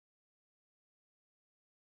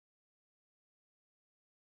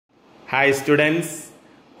Hi students,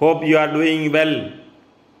 hope you are doing well.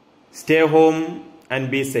 Stay home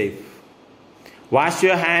and be safe. Wash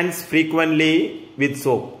your hands frequently with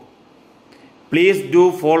soap. Please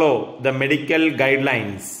do follow the medical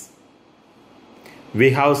guidelines. We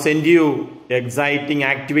have sent you exciting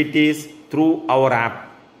activities through our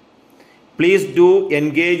app. Please do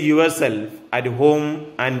engage yourself at home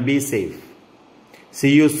and be safe.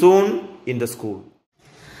 See you soon in the school.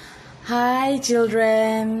 Hi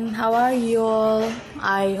children, how are you all?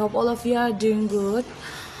 I hope all of you are doing good.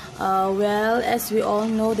 Well, as we all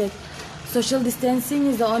know that social distancing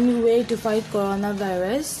is the only way to fight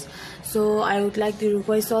coronavirus. So I would like to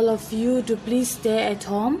request all of you to please stay at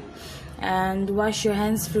home and wash your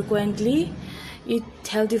hands frequently, eat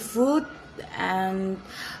healthy food, and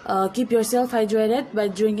keep yourself hydrated by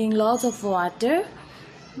drinking lots of water.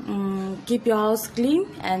 Keep your house clean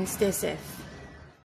and stay safe.